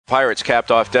Pirates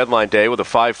capped off deadline day with a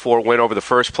 5-4 win over the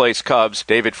first-place Cubs.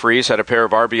 David Freese had a pair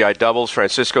of RBI doubles.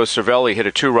 Francisco Cervelli hit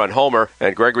a 2-run homer,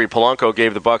 and Gregory Polanco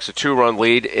gave the Bucs a 2-run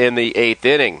lead in the 8th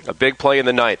inning. A big play in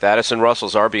the 9th. Addison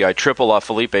Russell's RBI triple off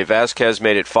Felipe Vasquez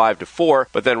made it 5-4,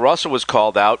 but then Russell was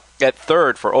called out at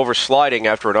third for oversliding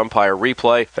after an umpire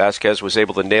replay. Vasquez was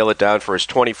able to nail it down for his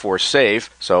 24th save,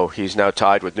 so he's now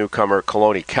tied with newcomer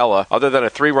Kaloni Kela. Other than a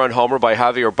 3-run homer by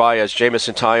Javier Baez,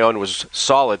 Jameson Taillon was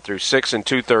solid through 6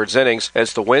 2/3 innings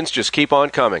as the wins just keep on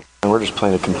coming. We're just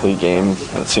playing a complete game.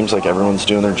 It seems like everyone's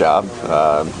doing their job.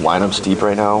 Lineup's deep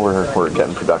right now. We're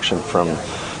getting production from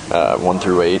 1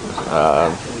 through 8.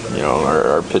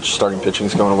 Our starting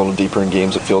pitching's going a little deeper in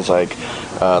games, it feels like.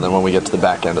 Then when we get to the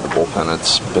back end of the bullpen,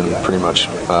 it's been pretty much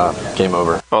game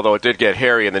over. Although it did get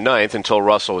hairy in the 9th until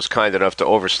Russell was kind enough to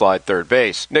overslide third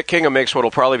base. Nick Kingham makes what will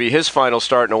probably be his final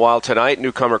start in a while tonight.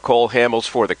 Newcomer Cole Hamels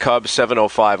for the Cubs,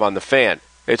 7:05 on the Fan.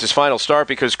 It's his final start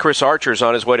because Chris Archer's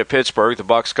on his way to Pittsburgh. The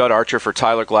Bucs cut Archer for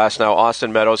Tyler Glasnow,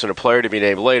 Austin Meadows, and a player to be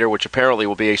named later, which apparently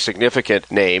will be a significant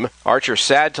name. Archer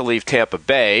sad to leave Tampa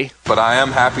Bay. But I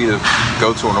am happy to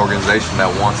go to an organization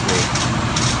that wants me.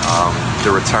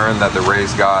 The return that the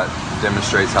Rays got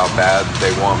demonstrates how bad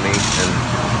they want me,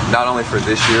 and not only for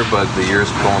this year, but the years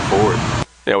going forward.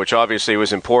 Yeah, which obviously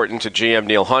was important to GM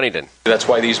Neil Huntington. That's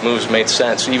why these moves made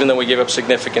sense. Even though we give up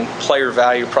significant player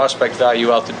value, prospect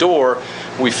value out the door,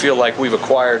 we feel like we've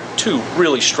acquired 2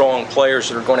 really strong players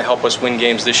that are going to help us win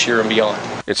games this year and beyond.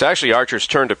 It's actually Archer's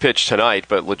turn to pitch tonight,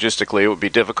 but logistically it would be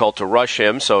difficult to rush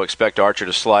him, so expect Archer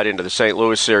to slide into the St.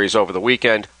 Louis series over the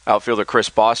weekend. Outfielder Chris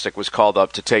Bostic was called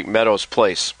up to take Meadows'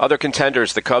 place. Other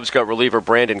contenders, the Cubs got reliever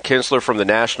Brandon Kinsler from the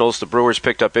Nationals. The Brewers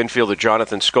picked up infielder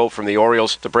Jonathan Scope from the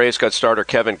Orioles. The Braves got starter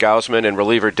Kevin Gausman and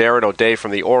reliever Darren O'Day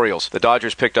from the Orioles. The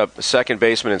Dodgers picked up second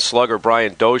baseman and slugger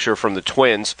Brian Dozier from the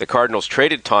Twins. The Cardinals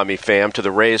traded Tommy Pham to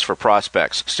the Rays for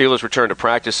prospects. Steelers return to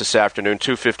practice this afternoon,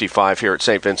 2:55 here at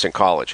St. Vincent College.